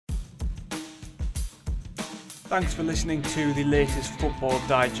Thanks for listening to the latest Football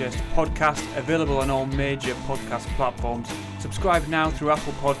Digest podcast, available on all major podcast platforms. Subscribe now through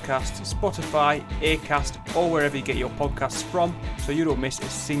Apple Podcasts, Spotify, Acast, or wherever you get your podcasts from, so you don't miss a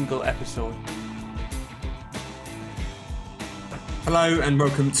single episode. Hello and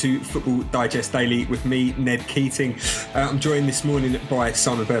welcome to Football Digest Daily with me, Ned Keating. I'm joined this morning by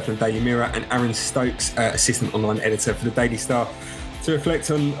Simon Bird from Daily Mirror and Aaron Stokes, assistant online editor for the Daily Star, to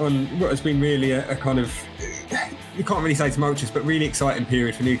reflect on what has been really a kind of, you can't really say tumultuous, but really exciting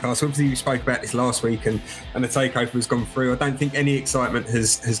period for Newcastle. Obviously, we spoke about this last week and the takeover has gone through. I don't think any excitement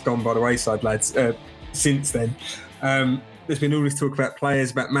has gone by the wayside, lads, since then. There's been all this talk about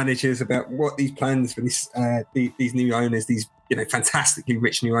players, about managers, about what these plans for these new owners, these fantastically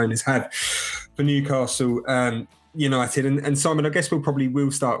rich new owners have for Newcastle United. And Simon, I guess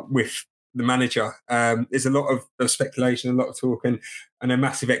we'll start with the manager. There's a lot of speculation, a lot of talk, and a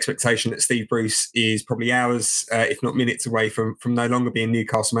massive expectation that Steve Bruce is probably hours, if not minutes away from no longer being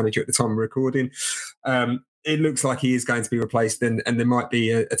Newcastle manager at the time of recording. It looks like he is going to be replaced, and there might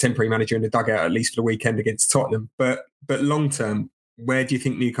be a temporary manager in the dugout, at least for the weekend against Tottenham. But long term, where do you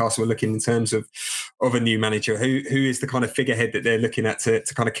think Newcastle are looking in terms of a new manager? Who is the kind of figurehead that they're looking at to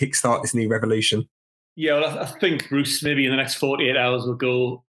kind of kickstart this new revolution? Yeah, well, I think Bruce maybe in the next 48 hours will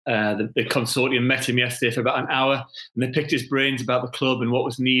go. The consortium met him yesterday for about an hour, and they picked his brains about the club and what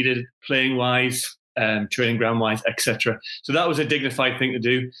was needed, playing-wise, training ground-wise, etc. So that was a dignified thing to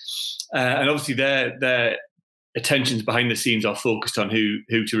do. And obviously their attentions behind the scenes are focused on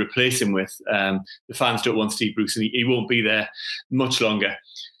who to replace him with. The fans don't want Steve Bruce, and he won't be there much longer.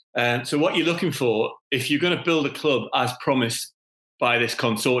 So what you're looking for, if you're going to build a club as promised by this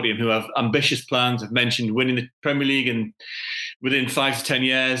consortium, who have ambitious plans, have mentioned winning the Premier League and within 5 to 10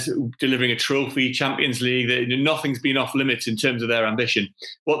 years, delivering a trophy, Champions League, nothing's been off limits in terms of their ambition.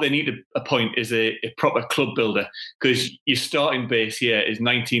 What they need to appoint is a proper club builder, because your starting base here is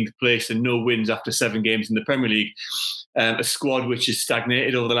 19th place and no wins after 7 games in the Premier League. A squad which has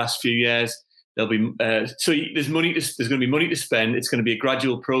stagnated over the last few years. There'll be so there's money. There's going to be money to spend. It's going to be a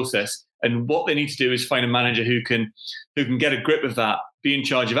gradual process. And what they need to do is find a manager who can get a grip of that, be in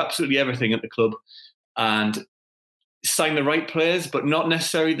charge of absolutely everything at the club, and sign the right players, but not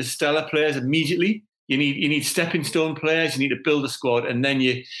necessarily the stellar players immediately. You need stepping stone players. You need to build a squad, and then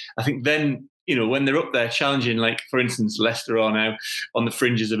when they're up there challenging, like for instance Leicester are now on the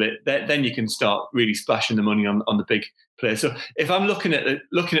fringes of it, then you can start really splashing the money on the big players. So if I'm looking at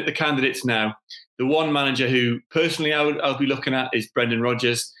the candidates now, the one manager who personally I'll be looking at is Brendan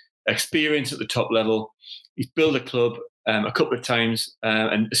Rodgers. Experience at the top level. He's built a club a couple of times,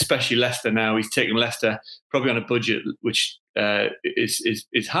 and especially Leicester now. He's taken Leicester probably on a budget which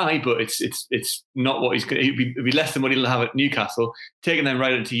is high, but it's not what it'd be less than what he'll have at Newcastle. Taking them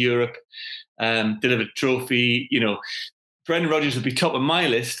right into Europe, delivered a trophy. Brendan Rodgers would be top of my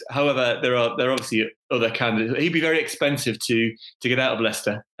list. However, there are obviously other candidates. He'd be very expensive to get out of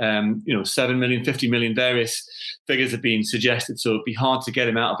Leicester. 7 million, 50 million, various figures have been suggested. So it'd be hard to get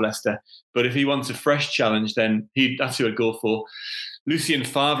him out of Leicester. But if he wants a fresh challenge, then that's who I'd go for. Lucien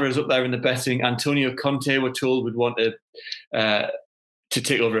Favre is up there in the betting. Antonio Conte, we're told, would want to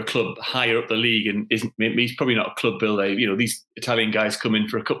take over a club higher up the league, and he's probably not a club builder. These Italian guys come in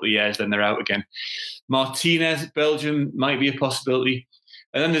for a couple of years, then they're out again. Martinez, Belgium, might be a possibility.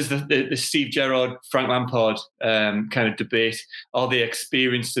 And then there's the Steve Gerrard, Frank Lampard kind of debate. Are they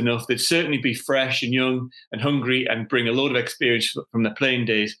experienced enough? They'd certainly be fresh and young and hungry and bring a load of experience from their playing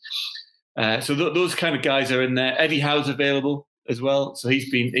days. So those kind of guys are in there. Eddie Howe's available as well. So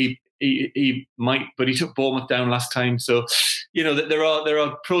he might, but he took Bournemouth down last time. So, there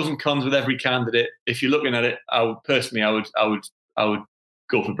are pros and cons with every candidate. If you're looking at it, I would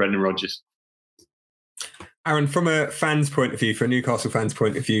go for Brendan Rodgers. Aaron, from a fan's point of view, for a Newcastle fan's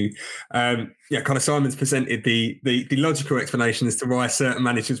point of view, kind of Simon's presented the logical explanation as to why certain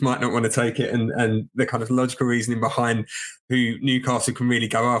managers might not want to take it, and the kind of logical reasoning behind who Newcastle can really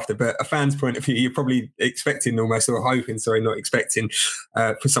go after. But a fan's point of view, you're probably expecting almost, or hoping, not expecting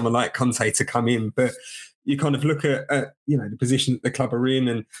for someone like Conte to come in. But you kind of look at the position that the club are in,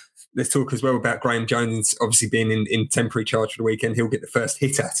 and there's talk as well about Graham Jones obviously being in temporary charge for the weekend. He'll get the first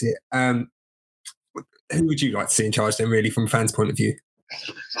hit at it. Who would you like to see in charge then, really, from a fan's point of view?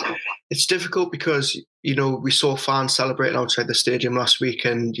 It's difficult because, we saw fans celebrating outside the stadium last week,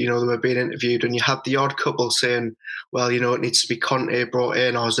 and, they were being interviewed, and you had the odd couple saying, well, it needs to be Conte brought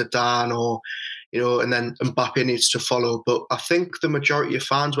in, or Zidane, or, and then Mbappe needs to follow. But I think the majority of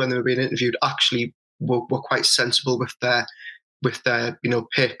fans, when they were being interviewed, actually were quite sensible with their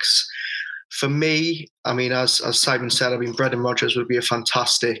picks. For me, as Simon said, Brendan Rodgers would be a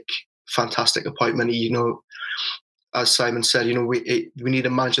fantastic fantastic appointment. As Simon said, we need a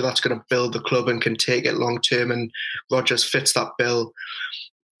manager that's going to build the club and can take it long term, and Rodgers fits that bill.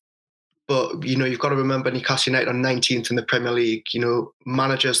 But, you've got to remember Newcastle United are 19th in the Premier League.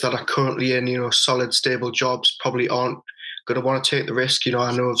 Managers that are currently in, solid, stable jobs probably aren't going to want to take the risk.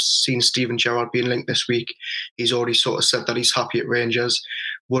 I know I've seen Steven Gerrard being linked this week. He's already sort of said that he's happy at Rangers.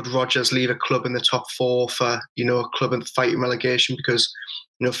 Would Rodgers leave a club in the top four for, a club in fighting relegation? Because,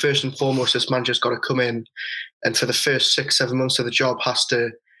 first and foremost, this manager's got to come in and for the first 6-7 months of the job has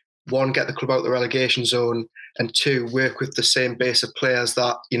to, one, get the club out of the relegation zone, and two, work with the same base of players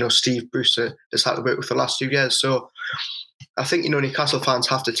that, Steve Bruce has had to work with the last 2 years. So I think, Newcastle fans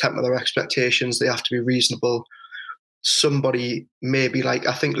have to temper their expectations. They have to be reasonable. Somebody maybe like,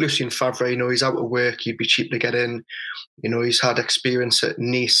 I think Lucien Favre, he's out of work. He'd be cheap to get in. He's had experience at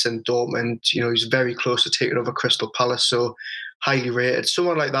Nice and Dortmund. He's very close to taking over Crystal Palace. So highly rated.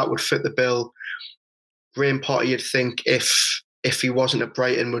 Someone like that would fit the bill. Graham Potter, you'd think if he wasn't at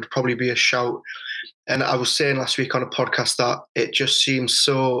Brighton, would probably be a shout. And I was saying last week on a podcast that it just seems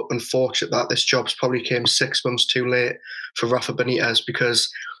so unfortunate that this job's probably came 6 months too late for Rafa Benitez,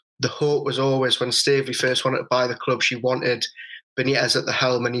 because the hope was always when Stavely first wanted to buy the club, she wanted Benitez at the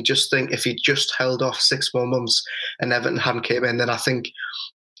helm. And you just think if he just held off 6 more months and Everton hadn't came in, then I think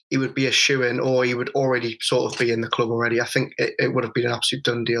he would be a shoo-in, or he would already sort of be in the club already. I think it would have been an absolute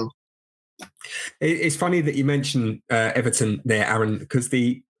done deal. It's funny that you mentioned Everton there, Aaron, because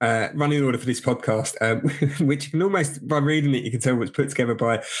the running order for this podcast, which you can almost, by reading it, you can tell was put together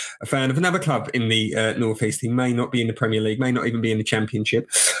by a fan of another club in the North East. He may not be in the Premier League, may not even be in the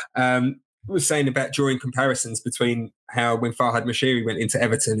Championship. Was saying about drawing comparisons between how when Farhad Moshiri went into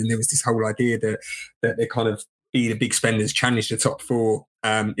Everton, and there was this whole idea that they're kind of be the big spenders, challenge the top four.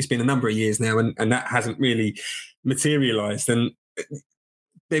 It's been a number of years now, and that hasn't really materialised. And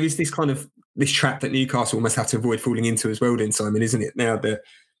there is this kind of this trap that Newcastle almost have to avoid falling into as well, then, Simon, isn't it? Now that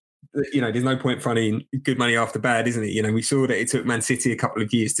there's no point finding good money after bad, isn't it? We saw that it took Man City a couple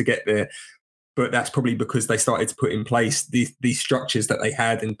of years to get there, but that's probably because they started to put in place these structures that they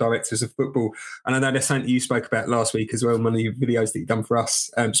had and directors of football. And I know that's something you spoke about last week as well in one of the videos that you've done for us,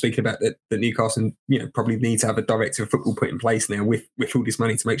 speaking about that Newcastle probably need to have a director of football put in place now with all this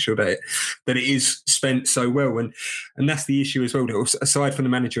money to make sure that it is spent so well. And that's the issue as well, that aside from the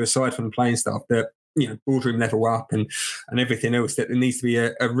manager, aside from the playing staff, that boardroom level up and everything else, that there needs to be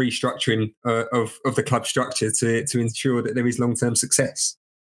a restructuring of the club structure to ensure that there is long-term success.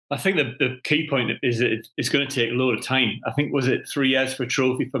 I think the key point is that it's going to take a load of time. I think, was it 3 years for a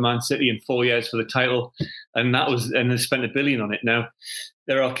trophy for Man City and 4 years for the title? And they spent $1 billion on it. Now,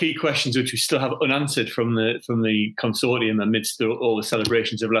 there are key questions which we still have unanswered from the consortium amidst all the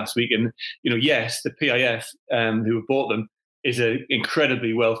celebrations of last week. And, yes, the PIF, who have bought them, is an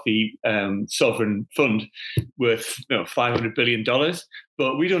incredibly wealthy sovereign fund worth $500 billion.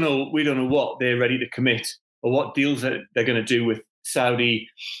 But we don't know what they're ready to commit or what deals that they're going to do with Saudi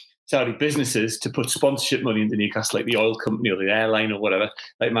businesses to put sponsorship money into Newcastle, like the oil company or the airline or whatever,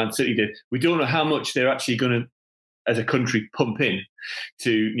 like Man City did. We don't know how much they're actually going to, as a country, pump in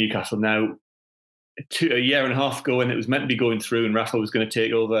to Newcastle. Now, a year and a half ago, when it was meant to be going through and Rafa was going to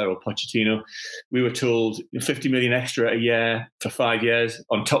take over, or Pochettino, we were told 50 million extra a year for 5 years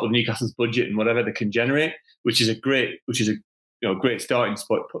on top of Newcastle's budget and whatever they can generate, which is a great starting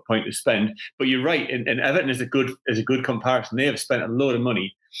point to spend. But you're right, and Everton is a good comparison. They have spent a load of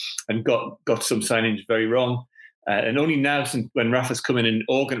money and got some signings very wrong. And only now, since when Rafa's come in and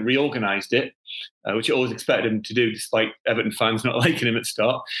reorganised it, which I always expected him to do, despite Everton fans not liking him at the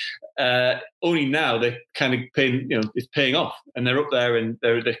start, only now they're kind of paying, it's paying off, and they're up there and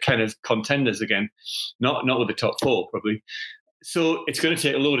they're kind of contenders again, not with the top four probably. So it's going to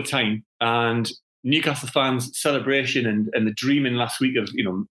take a load of time. And Newcastle fans' celebration and the dreaming last week of,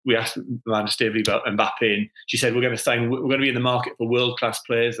 we asked Amanda Staveley about Mbappe, and she said, we're going to be in the market for world-class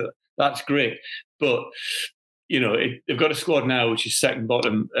players. That's great. But, they've got a squad now which is second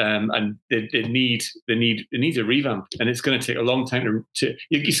bottom, and it needs a revamp, and it's going to take a long time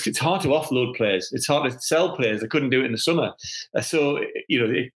it's hard to offload players. It's hard to sell players. They couldn't do it in the summer. So,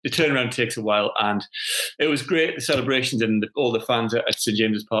 the turnaround takes a while, and it was great, the celebrations and all the fans at St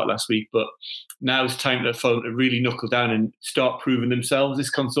James's Park last week, but now it's time for them to really knuckle down and start proving themselves,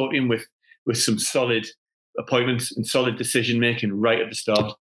 this consortium, with some solid appointments and solid decision-making right at the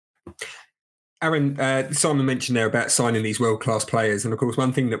start. Aaron, Simon mentioned there about signing these world-class players. And of course,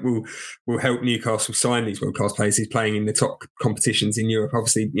 one thing that will help Newcastle sign these world-class players is playing in the top competitions in Europe.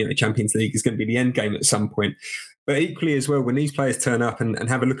 Obviously, Champions League is going to be the end game at some point. But equally as well, when these players turn up and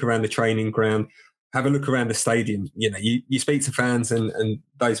have a look around the training ground, have a look around the stadium. You speak to fans and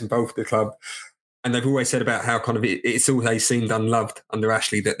those involved with the club, and they've always said about how kind of it's always seemed unloved under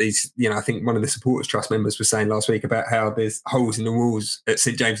Ashley. That these, I think one of the Supporters Trust members was saying last week about how there's holes in the walls at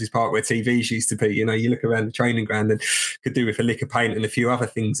St James's Park where TVs used to be. You look around the training ground and could do with a lick of paint and a few other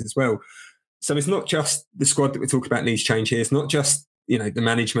things as well. So it's not just the squad that we're talking about needs change here. It's not just, the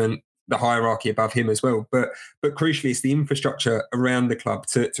management, the hierarchy above him as well. But crucially, it's the infrastructure around the club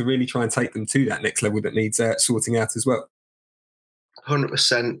to really try and take them to that next level that needs sorting out as well.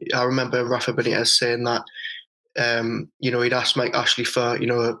 100%. I remember Rafa Benitez saying that, he'd asked Mike Ashley for,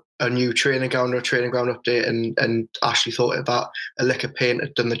 a new training ground or a training ground update, and Ashley thought that a lick of paint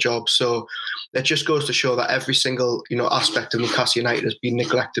had done the job. So it just goes to show that every single, aspect of Newcastle United has been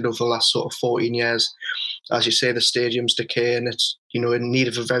neglected over the last sort of 14 years. As you say, the stadium's decaying. It's, in need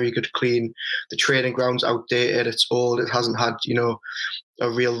of a very good clean. The training ground's outdated. It's old. It hasn't had,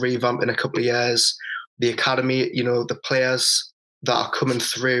 a real revamp in a couple of years. The academy, the players that are coming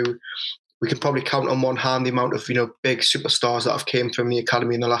through, we can probably count on one hand the amount of, big superstars that have came from the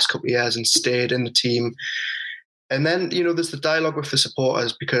academy in the last couple of years and stayed in the team. And then, there's the dialogue with the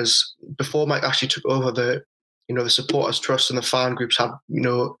supporters, because before Mike Ashley took over, the supporters trust and the fan groups had,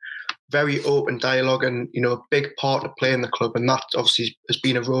 very open dialogue and, a big part to play in the club. And that obviously has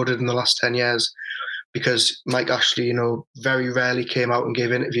been eroded in the last 10 years because Mike Ashley, very rarely came out and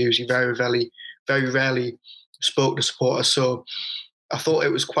gave interviews. He very rarely spoke to supporters. So I thought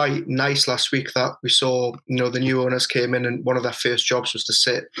it was quite nice last week that we saw, the new owners came in and one of their first jobs was to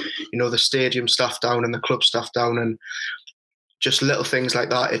sit, the stadium staff down and the club staff down, and just little things like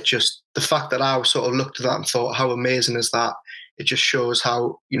that. It just, the fact that I sort of looked at that and thought, how amazing is that? It just shows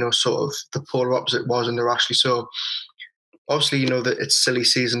how, sort of the polar opposite was under Ashley. So obviously, that it's silly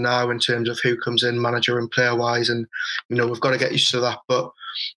season now in terms of who comes in manager and player wise. And, we've got to get used to that. But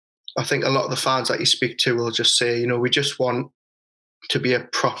I think a lot of the fans that you speak to will just say, we just want to be a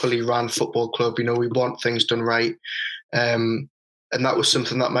properly ran football club. We want things done right. And that was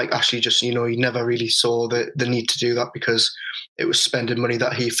something that Mike Ashley just, he never really saw the need to do that because it was spending money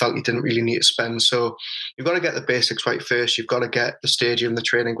that he felt he didn't really need to spend. So you've got to get the basics right first. You've got to get the stadium, the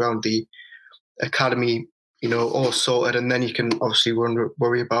training ground, the academy, all sorted. And then you can obviously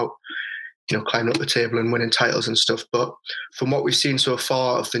worry about, climbing up the table and winning titles and stuff. But from what we've seen so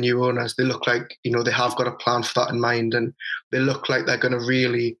far of the new owners, they look like, they have got a plan for that in mind. And they look like they're going to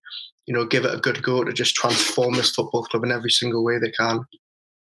really, give it a good go to just transform this football club in every single way they can.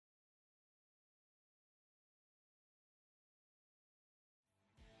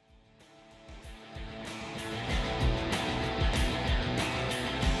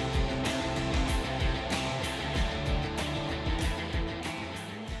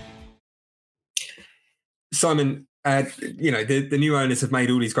 Simon, the new owners have made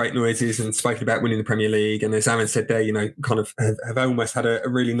all these great noises and spoken about winning the Premier League. And as Aaron said there, kind of have almost had a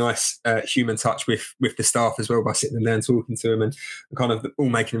really nice human touch with the staff as well by sitting them down, talking to them and kind of all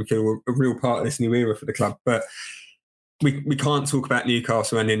making them feel a real part of this new era for the club. But we can't talk about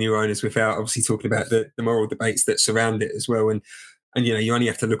Newcastle and their new owners without obviously talking about the moral debates that surround it as well. And you only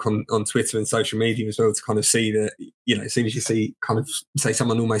have to look on Twitter and social media as well to kind of see that, as soon as you see kind of say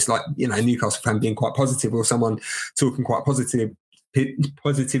someone almost like, a Newcastle fan being quite positive or someone talking quite positively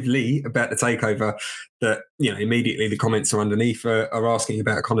about the takeover, that, immediately the comments are underneath are asking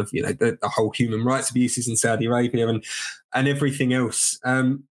about kind of, the whole human rights abuses in Saudi Arabia and everything else.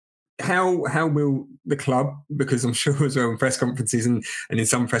 How will the club, because I'm sure as well in press conferences and in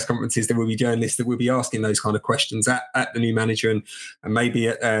some press conferences there will be journalists that will be asking those kind of questions at the new manager and maybe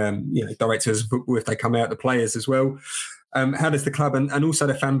at directors of football if they come out, the players as well. How does the club and also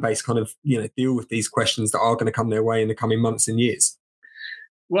the fan base kind of deal with these questions that are going to come their way in the coming months and years?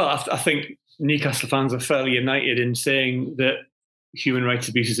 Well, I think Newcastle fans are fairly united in saying that human rights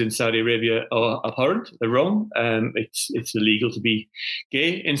abuses in Saudi Arabia are abhorrent. They're wrong. It's illegal to be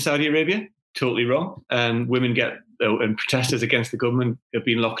gay in Saudi Arabia. Totally wrong. Women and protesters against the government have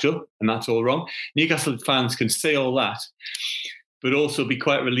been locked up, and that's all wrong. Newcastle fans can say all that, but also be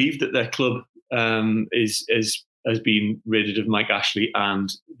quite relieved that their club has been ridded of Mike Ashley and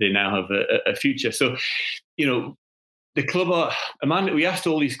they now have a future. So, the club Amanda. We asked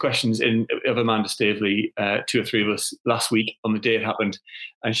all these questions of Amanda Staveley, two or three of us last week on the day it happened,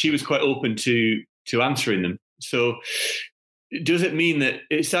 and she was quite open to answering them. So, does it mean that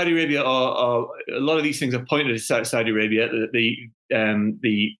Saudi Arabia are a lot of these things are pointed at Saudi Arabia?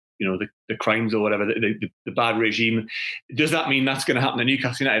 The the crimes or whatever, the bad regime. Does that mean that's going to happen at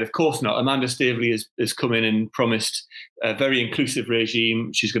Newcastle United? Of course not. Amanda Staveley has come in and promised a very inclusive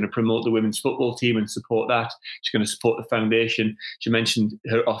regime. She's going to promote the women's football team and support that. She's going to support the foundation. She mentioned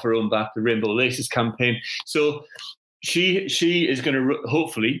her off her own back, the Rainbow Laces campaign. So she is going to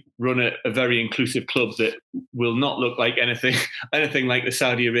hopefully run a very inclusive club that will not look like anything like the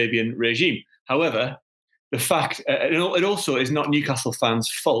Saudi Arabian regime. However, the fact, it also is not Newcastle fans'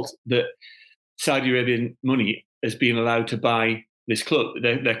 fault that Saudi Arabian money has been allowed to buy this club,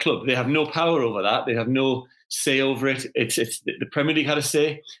 their club. They have no power over that. They have no say over it. It's the Premier League had a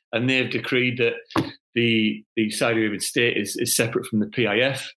say, and they've decreed that the Saudi Arabian state is separate from the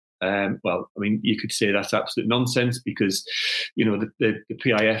PIF. Well, I mean, you could say that's absolute nonsense because, the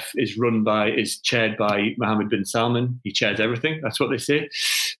PIF is chaired by Mohammed bin Salman. He chairs everything. That's what they say,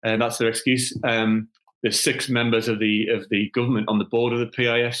 and that's their excuse. There's 6 members of the government on the board of the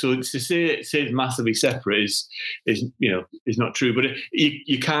PIF. So to say it's massively separate is not true. But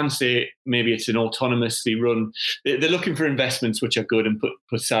you can say maybe it's an autonomously run. They're looking for investments which are good and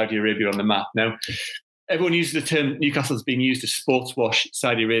put Saudi Arabia on the map. Now, everyone uses the term Newcastle's being used to sports wash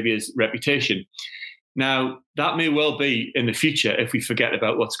Saudi Arabia's reputation. Now, that may well be in the future if we forget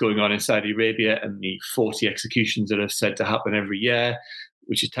about what's going on in Saudi Arabia and the 40 executions that are said to happen every year,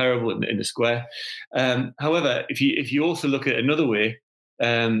 which is terrible in the square. However, if you also look at it another way,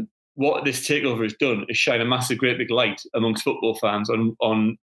 what this takeover has done is shine a massive, great big light amongst football fans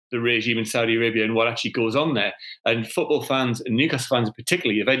on the regime in Saudi Arabia and what actually goes on there. And football fans and Newcastle fans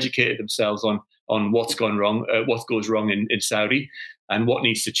particularly have educated themselves on what's gone wrong, what goes wrong in Saudi, and what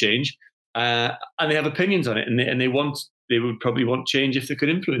needs to change. And they have opinions on it, and they would probably want change if they could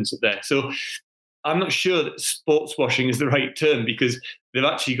influence it there. So I'm not sure that sports washing is the right term because they've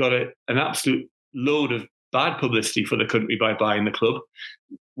actually got an absolute load of bad publicity for the country by buying the club.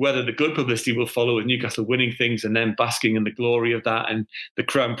 Whether the good publicity will follow with Newcastle winning things and then basking in the glory of that, and the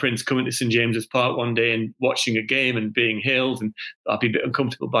Crown Prince coming to St James's Park one day and watching a game and being hailed, and I'll be a bit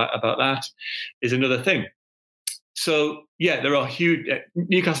uncomfortable about that, is another thing. So, yeah, there are huge...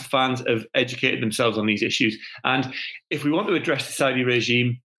 Newcastle fans have educated themselves on these issues. And if we want to address the Saudi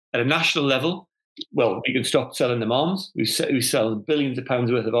regime at a national level, well, we can stop selling them arms. We sell billions of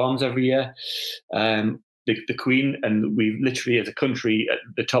pounds worth of arms every year. The Queen, and we've literally, as a country, at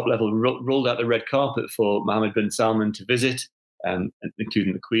the top level, rolled out the red carpet for Mohammed bin Salman to visit,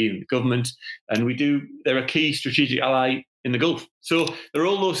 including the Queen and the government. And they're a key strategic ally in the Gulf. So there are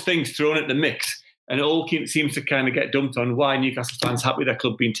all those things thrown at the mix, and it all seems to kind of get dumped on why Newcastle fans happy their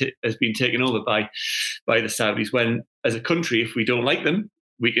club has been taken over by the Saudis. When, as a country, if we don't like them,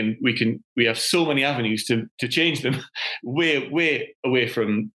 we have so many avenues to change them, way away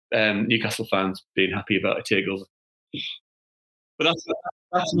from Newcastle fans being happy about a takeover. But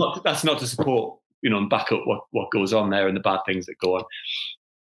that's not to support, and back up what goes on there and the bad things that go on.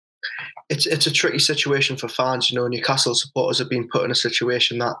 It's a tricky situation for fans. Newcastle supporters have been put in a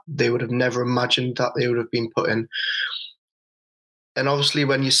situation that they would have never imagined that they would have been put in. And obviously,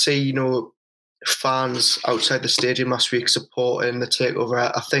 when you see, fans outside the stadium last week supporting the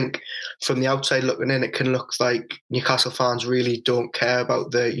takeover, I think from the outside looking in, it can look like Newcastle fans really don't care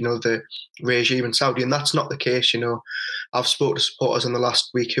about the regime in Saudi, and that's not the case. I've spoken to supporters in the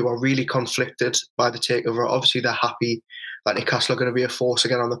last week who are really conflicted by the takeover. Obviously, they're happy that Newcastle are going to be a force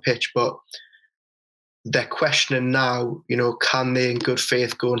again on the pitch, but they're questioning now, can they in good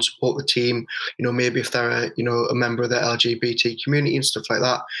faith go and support the team? Maybe if they're a member of the LGBT community and stuff like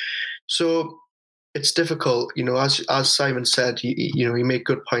that. So it's difficult, as Simon said, he made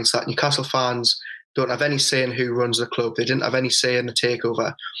good points that Newcastle fans don't have any say in who runs the club. They didn't have any say in the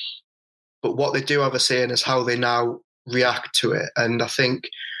takeover. But what they do have a say in is how they now react to it. And I think,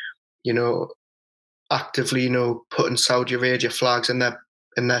 actively, putting Saudi Arabia flags in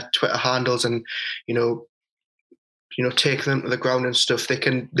their Twitter handles and, taking them to the ground and stuff, they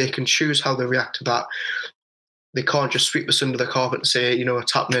can choose how they react to that. They can't just sweep us under the carpet and say,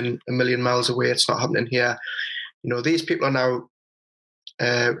 it's happening a million miles away. It's not happening here. These people are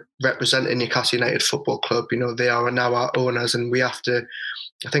now representing Newcastle United Football Club. They are now our owners, and we have to.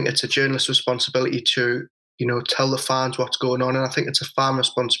 I think it's a journalist's responsibility to, tell the fans what's going on, and I think it's a fan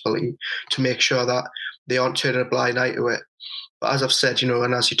responsibility to make sure that they aren't turning a blind eye to it. But as I've said,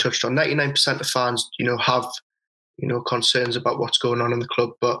 and as you touched on, 99% of fans, have, concerns about what's going on in the club,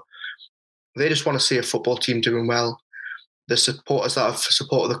 but they just want to see a football team doing well. The supporters that have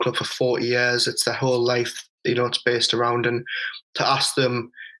supported the club for 40 years, it's their whole life, it's based around. And to ask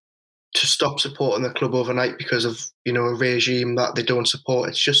them to stop supporting the club overnight because of, a regime that they don't support,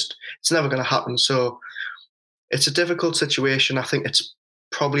 it's never going to happen. So it's a difficult situation. I think it's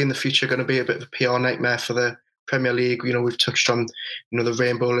probably in the future going to be a bit of a PR nightmare for the Premier League. We've touched on, the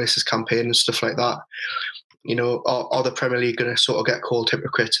Rainbow Laces campaign and stuff like that. Are the Premier League going to sort of get called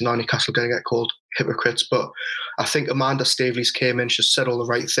hypocrites, and are Newcastle going to get called hypocrites? But I think Amanda Staveley's came in, she said all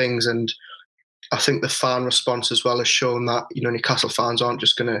the right things, and I think the fan response as well has shown that, Newcastle fans aren't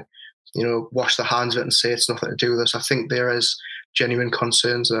just going to, wash their hands of it and say it's nothing to do with us. I think there is genuine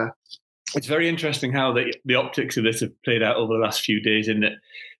concerns there. It's very interesting how the optics of this have played out over the last few days, in that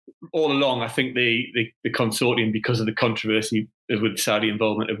all along, I think the consortium, because of the controversy with Saudi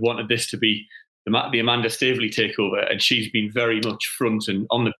involvement, have wanted this to be the Amanda Staveley takeover, and she's been very much front and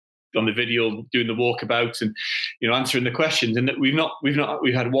on the video, doing the walkabouts and answering the questions. And that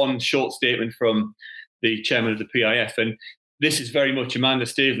we've had one short statement from the chairman of the PIF, and this is very much Amanda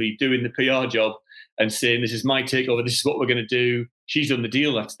Staveley doing the PR job and saying, "This is my takeover. This is what we're going to do." She's done the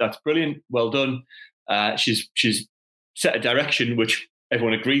deal. That's brilliant. Well done. She's set a direction which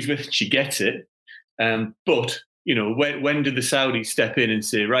everyone agrees with. She gets it. But when did the Saudis step in and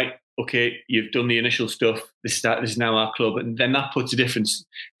say, right, okay, you've done the initial stuff. This is now our club, and then that puts a different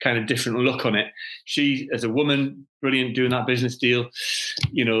look on it. She, as a woman, brilliant, doing that business deal.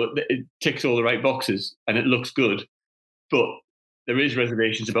 It ticks all the right boxes, and it looks good. But there is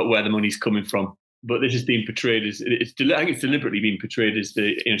reservations about where the money's coming from. But this is being portrayed as I think it's deliberately being portrayed as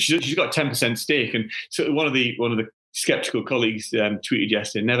she's got a 10% stake, and so one of the skeptical colleagues tweeted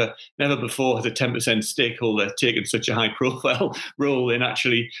yesterday, never before has a 10% stakeholder taken such a high profile role in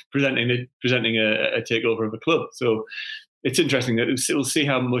actually presenting a takeover of a club. So it's interesting that we'll see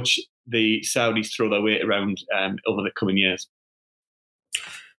how much the Saudis throw their weight around over the coming years.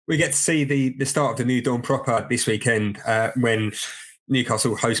 We get to see the start of the new dawn proper this weekend when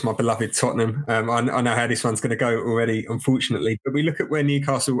Newcastle host my beloved Tottenham. I know how this one's going to go already, unfortunately. But we look at where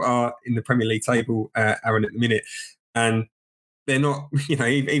Newcastle are in the Premier League table, Aaron, at the minute, and they're not,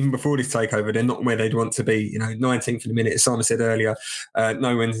 even before this takeover, they're not where they'd want to be. 19th in the minute, as Simon said earlier,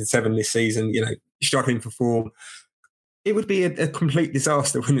 no wins in 7 this season, struggling for form. It would be a complete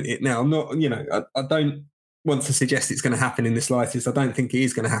disaster, wouldn't it? Now, I'm not, I don't want to suggest it's going to happen in the slightest. I don't think it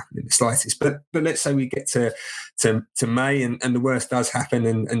is going to happen in the slightest. But let's say we get to May and the worst does happen,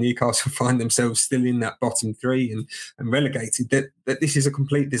 and Newcastle find themselves still in that bottom 3 and relegated. That this is a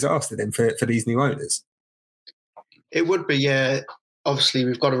complete disaster then for these new owners. It would be, yeah. Obviously,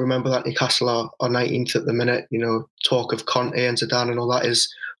 we've got to remember that Newcastle are 19th at the minute. Talk of Conte and Zidane and all that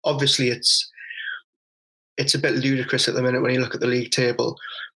is obviously it's a bit ludicrous at the minute when you look at the league table.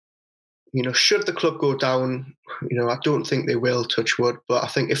 Should the club go down, I don't think they will, touch wood, but I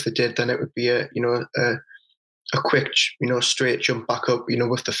think if they did, then it would be a quick, straight jump back up,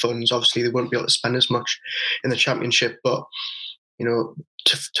 with the funds. Obviously, they wouldn't be able to spend as much in the Championship, but,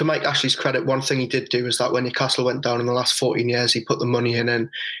 to Mike Ashley's credit, one thing he did do is that when Newcastle went down in the last 14 years, he put the money in, and,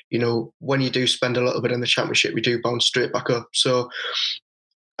 when you do spend a little bit in the Championship, we do bounce straight back up. So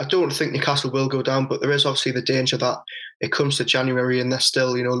I don't think Newcastle will go down, but there is obviously the danger that it comes to January and they're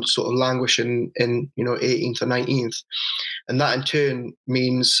still, sort of languishing in 18th or 19th. And that in turn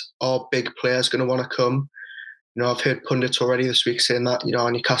means our big players going to want to come. I've heard pundits already this week saying that,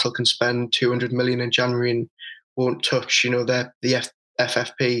 Newcastle can spend 200 million in January and won't touch, the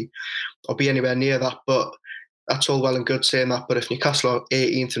FFP or be anywhere near that. But that's all well and good saying that. But if Newcastle are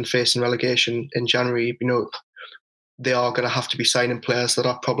 18th and facing relegation in January, they are going to have to be signing players that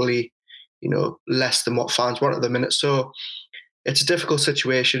are probably, less than what fans want at the minute. So it's a difficult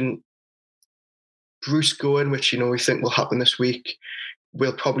situation. Bruce going, which, we think will happen this week,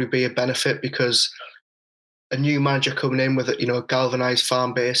 will probably be a benefit because a new manager coming in with a galvanised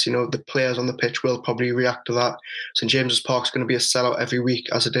fan base, the players on the pitch will probably react to that. St James's Park's going to be a sellout every week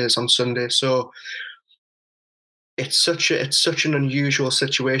as it is on Sunday. So it's such an unusual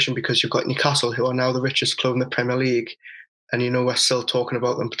situation because you've got Newcastle, who are now the richest club in the Premier League, and we're still talking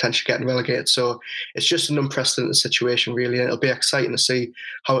about them potentially getting relegated. So it's just an unprecedented situation, really, and it'll be exciting to see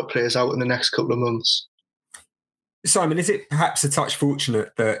how it plays out in the next couple of months. Simon, is it perhaps a touch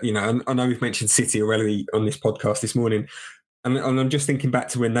fortunate that, I know we've mentioned City already on this podcast this morning, and I'm just thinking back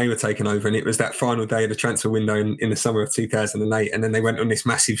to when they were taken over, and it was that final day of the transfer window in the summer of 2008, and then they went on this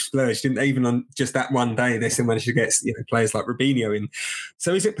massive splurge. Didn't they? Even on just that one day, they still managed to get players like Robinho in.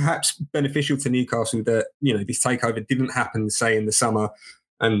 So is it perhaps beneficial to Newcastle that this takeover didn't happen, say, in the summer?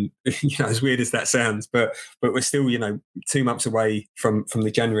 And as weird as that sounds, but we're still 2 months away from the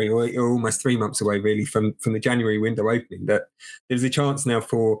January, or almost 3 months away really from the January window opening. That there's a chance now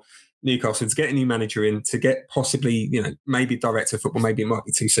for Newcastle to get a new manager in, to get possibly, maybe director of football. Maybe it might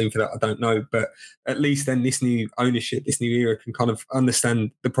be too soon for that, I don't know. But at least then this new ownership, this new era can kind of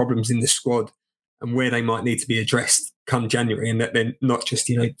understand the problems in the squad and where they might need to be addressed come January, and that they're not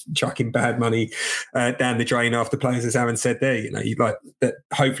just chucking bad money down the drain after players, as Aaron said there. You'd like that.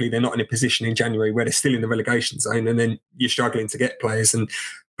 Hopefully, they're not in a position in January where they're still in the relegation zone, and then you're struggling to get players, and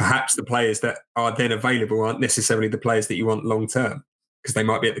perhaps the players that are then available aren't necessarily the players that you want long term because they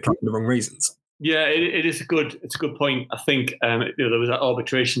might be at the club for the wrong reasons. Yeah, it's a good point. I think there was that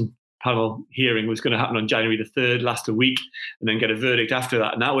arbitration panel hearing was going to happen on January the 3rd, last a week, and then get a verdict after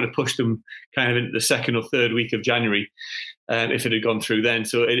that. And that would have pushed them kind of into the 2nd or 3rd week of January if it had gone through then.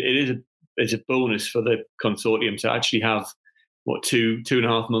 So it's a bonus for the consortium to actually have,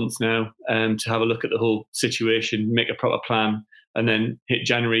 2.5 months now to have a look at the whole situation, make a proper plan, and then hit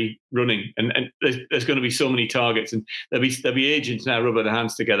January running. And there's going to be so many targets, and there'll be agents now rubbing their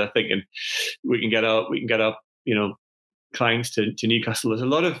hands together thinking we can get our clients to Newcastle. There's a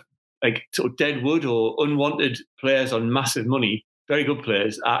lot of sort of dead wood or unwanted players on massive money, very good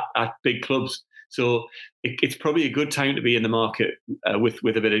players at big clubs. So it's probably a good time to be in the market with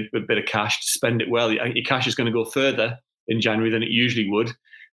a bit of cash to spend it well. Your cash is going to go further in January than it usually would,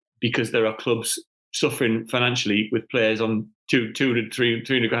 because there are clubs suffering financially with players on 200,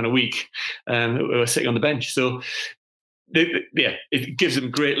 300 grand a week who are sitting on the bench. So it gives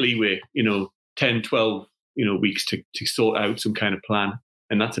them great leeway, 10, 12 weeks to sort out some kind of plan.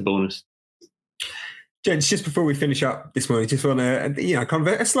 And that's a bonus. Gents, just before we finish up this morning, just want to, kind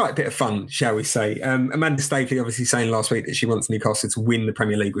of a slight bit of fun, shall we say. Amanda Staveley obviously saying last week that she wants Newcastle to win the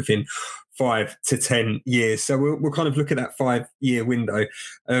Premier League within 5 to 10 years. So we'll kind of look at that 5-year window.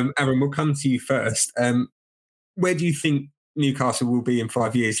 Aaron, we'll come to you first. Where do you think Newcastle will be in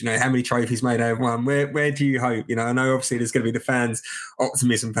 5 years? How many trophies may they have won? Where do you hope? I know obviously there's going to be the fans'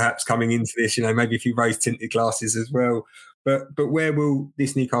 optimism perhaps coming into this, maybe a few rose-tinted glasses as well. But where will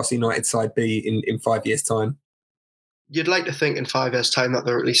this Newcastle United side be in 5 years' time? You'd like to think in 5 years' time that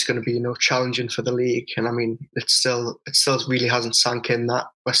they're at least going to be, challenging for the league. And I mean, it still really hasn't sunk in that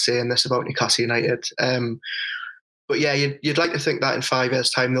we're saying this about Newcastle United. But yeah, you'd like to think that in 5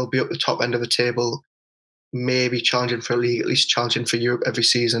 years' time they'll be up the top end of the table, maybe challenging for a league, at least challenging for Europe every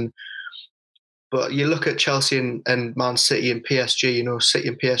season. But you look at Chelsea and Man City and PSG. City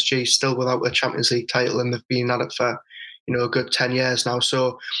and PSG still without a Champions League title, and they've been at it for a good 10 years now.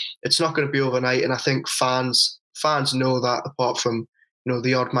 So it's not going to be overnight. And I think fans know that, apart from,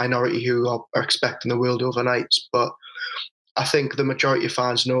 the odd minority who are expecting the world overnight. But I think the majority of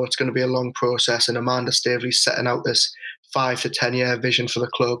fans know it's going to be a long process, and Amanda Staveley's setting out this 5 to 10 year vision for the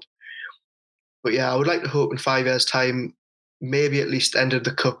club. But yeah, I would like to hope in 5 years' time, maybe at least ended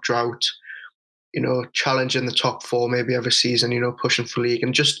the cup drought, challenging the top 4 maybe every season, pushing for league.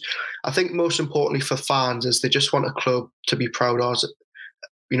 And just, I think most importantly for fans is they just want a club to be proud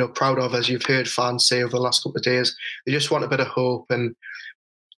of, as you've heard fans say over the last couple of days. They just want a bit of hope. And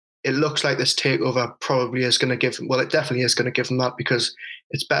it looks like this takeover probably is going to give them, well, it definitely is going to give them that, because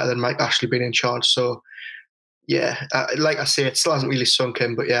it's better than Mike Ashley being in charge. So yeah, like I say, it still hasn't really sunk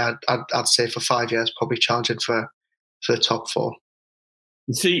in, but yeah, I'd say for 5 years, probably challenging for the top 4.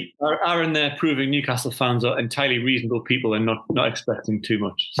 See, Aaron there proving Newcastle fans are entirely reasonable people and not expecting too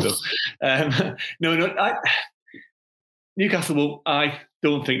much. So, Newcastle I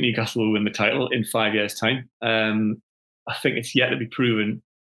don't think Newcastle will win the title in 5 years' time. I think it's yet to be proven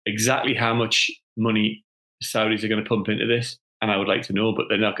exactly how much money the Saudis are going to pump into this, and I would like to know, but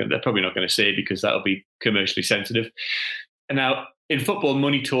they're probably not going to say, because that'll be commercially sensitive. And now, in football,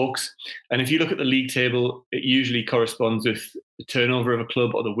 money talks. And if you look at the league table, it usually corresponds with the turnover of a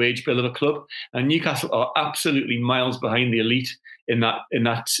club or the wage bill of a club. And Newcastle are absolutely miles behind the elite in that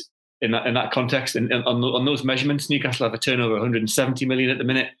context. And on those measurements, Newcastle have a turnover of 170 million at the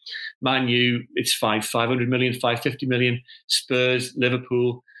minute. Man U, it's 500 million, 550 million. Spurs,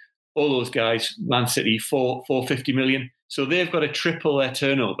 Liverpool, all those guys. Man City, 450 million. So they've got to triple their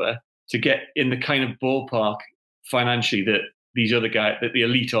turnover to get in the kind of ballpark financially that these other guys, that the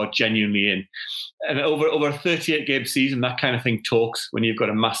elite are genuinely in. And over a 38-game season, that kind of thing talks when you've got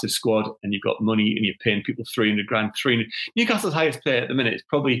a massive squad and you've got money and you're paying people 300 grand. Newcastle's highest player at the minute is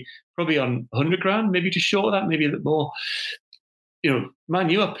probably on 100 grand, maybe just short of that, maybe a bit more. Man,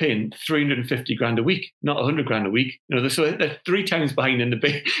 you are paying 350 grand a week, not 100 grand a week. So they're 3 times behind in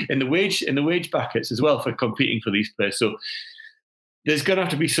the wage brackets as well for competing for these players. So there's going to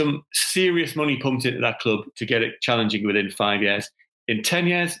have to be some serious money pumped into that club to get it challenging within 5 years. In 10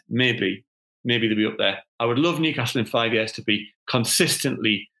 years, maybe they'll be up there. I would love Newcastle in 5 years to be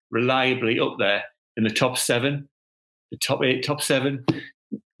consistently, reliably up there in the top 7, the top 8, top 7,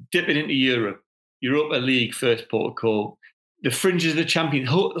 dipping into Europe. Europa League first port of call. the fringes of the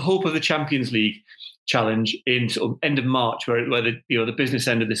hope of the Champions League challenge in sort of end of March, where the business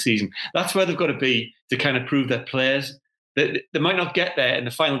end of the season. That's where they've got to be to kind of prove their players. They might not get there in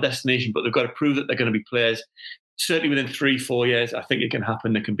the final destination, but they've got to prove that they're going to be players. Certainly within 3-4 years, I think it can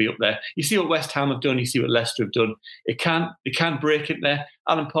happen. They can be up there. You see what West Ham have done. You see what Leicester have done. It can break it there.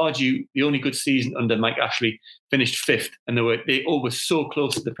 Alan Pardew, the only good season under Mike Ashley, finished 5th, and they all were so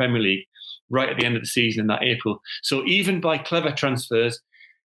close to the Premier League right at the end of the season in that April. So even by clever transfers,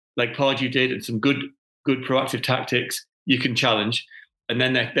 like Pardew did, and some good proactive tactics, you can challenge, and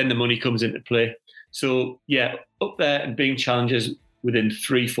then the money comes into play. So yeah, up there and being challengers within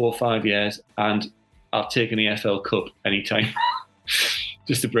 3, 4, 5 years, and I'll take an EFL Cup anytime,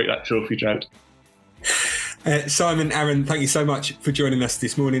 just to break that trophy drought. Simon, Aaron, thank you so much for joining us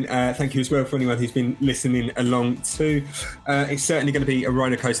this morning. Thank you as well for anyone who's been listening along too. It's certainly going to be a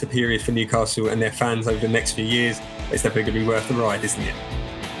roller coaster period for Newcastle and their fans over the next few years. It's definitely going to be worth the ride, isn't it?